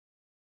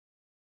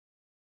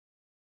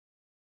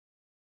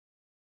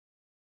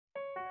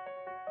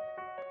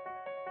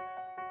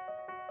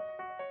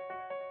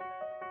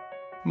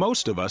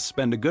Most of us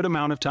spend a good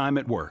amount of time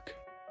at work.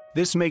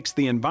 This makes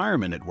the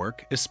environment at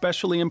work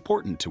especially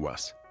important to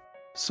us.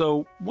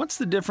 So, what's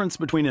the difference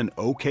between an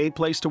okay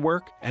place to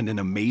work and an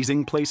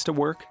amazing place to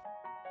work?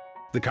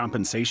 The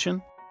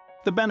compensation?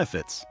 The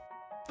benefits?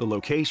 The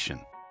location?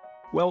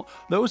 Well,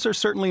 those are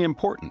certainly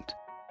important.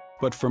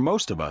 But for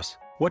most of us,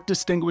 what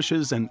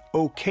distinguishes an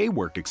okay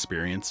work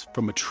experience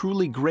from a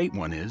truly great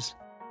one is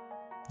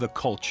the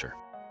culture.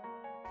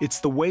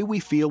 It's the way we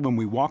feel when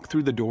we walk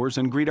through the doors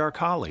and greet our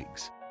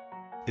colleagues.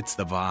 It's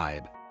the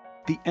vibe,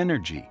 the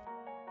energy,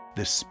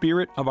 the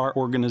spirit of our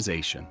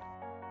organization.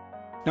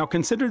 Now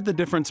consider the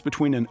difference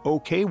between an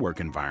okay work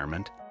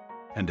environment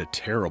and a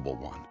terrible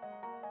one.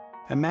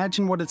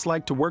 Imagine what it's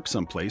like to work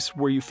someplace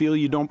where you feel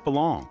you don't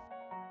belong.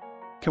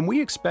 Can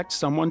we expect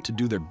someone to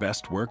do their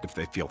best work if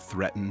they feel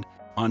threatened,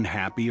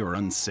 unhappy, or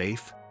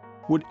unsafe?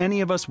 Would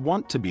any of us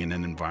want to be in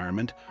an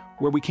environment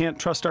where we can't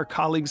trust our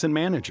colleagues and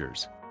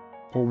managers?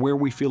 Or where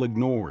we feel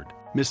ignored,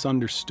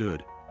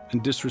 misunderstood,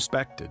 and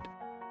disrespected?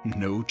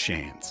 No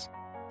chance.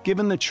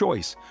 Given the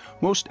choice,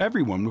 most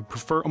everyone would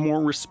prefer a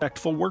more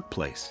respectful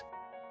workplace.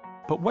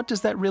 But what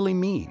does that really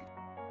mean?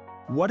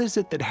 What is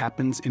it that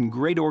happens in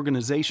great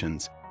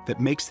organizations that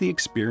makes the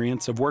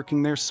experience of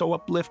working there so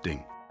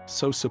uplifting,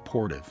 so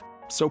supportive,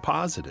 so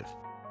positive?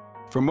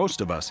 For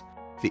most of us,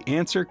 the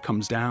answer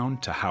comes down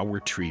to how we're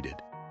treated.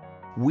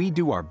 We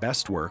do our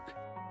best work,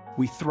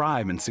 we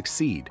thrive and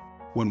succeed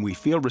when we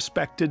feel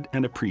respected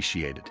and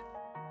appreciated.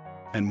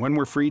 And when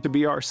we're free to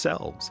be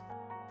ourselves,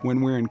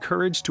 when we're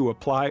encouraged to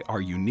apply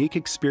our unique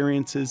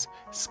experiences,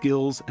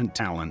 skills, and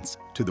talents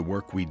to the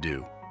work we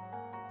do.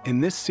 In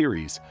this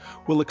series,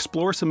 we'll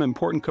explore some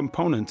important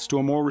components to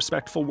a more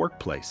respectful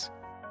workplace.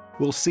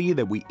 We'll see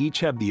that we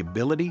each have the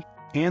ability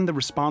and the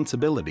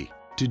responsibility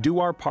to do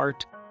our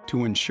part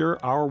to ensure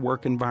our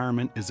work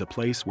environment is a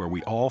place where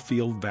we all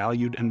feel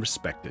valued and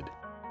respected.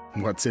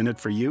 What's in it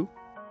for you?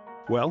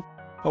 Well,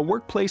 a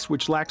workplace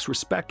which lacks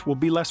respect will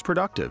be less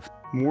productive,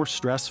 more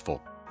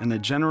stressful, and a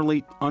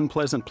generally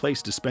unpleasant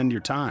place to spend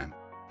your time.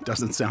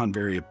 Doesn't sound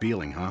very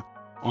appealing, huh?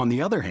 On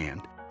the other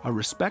hand, a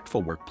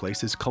respectful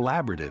workplace is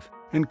collaborative,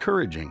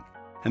 encouraging,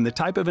 and the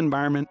type of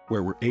environment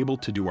where we're able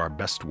to do our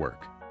best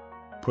work.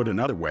 Put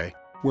another way,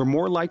 we're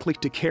more likely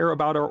to care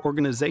about our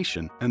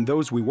organization and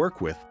those we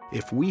work with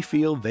if we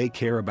feel they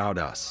care about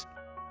us.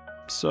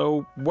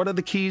 So, what are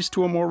the keys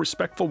to a more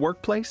respectful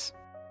workplace?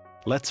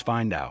 Let's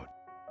find out.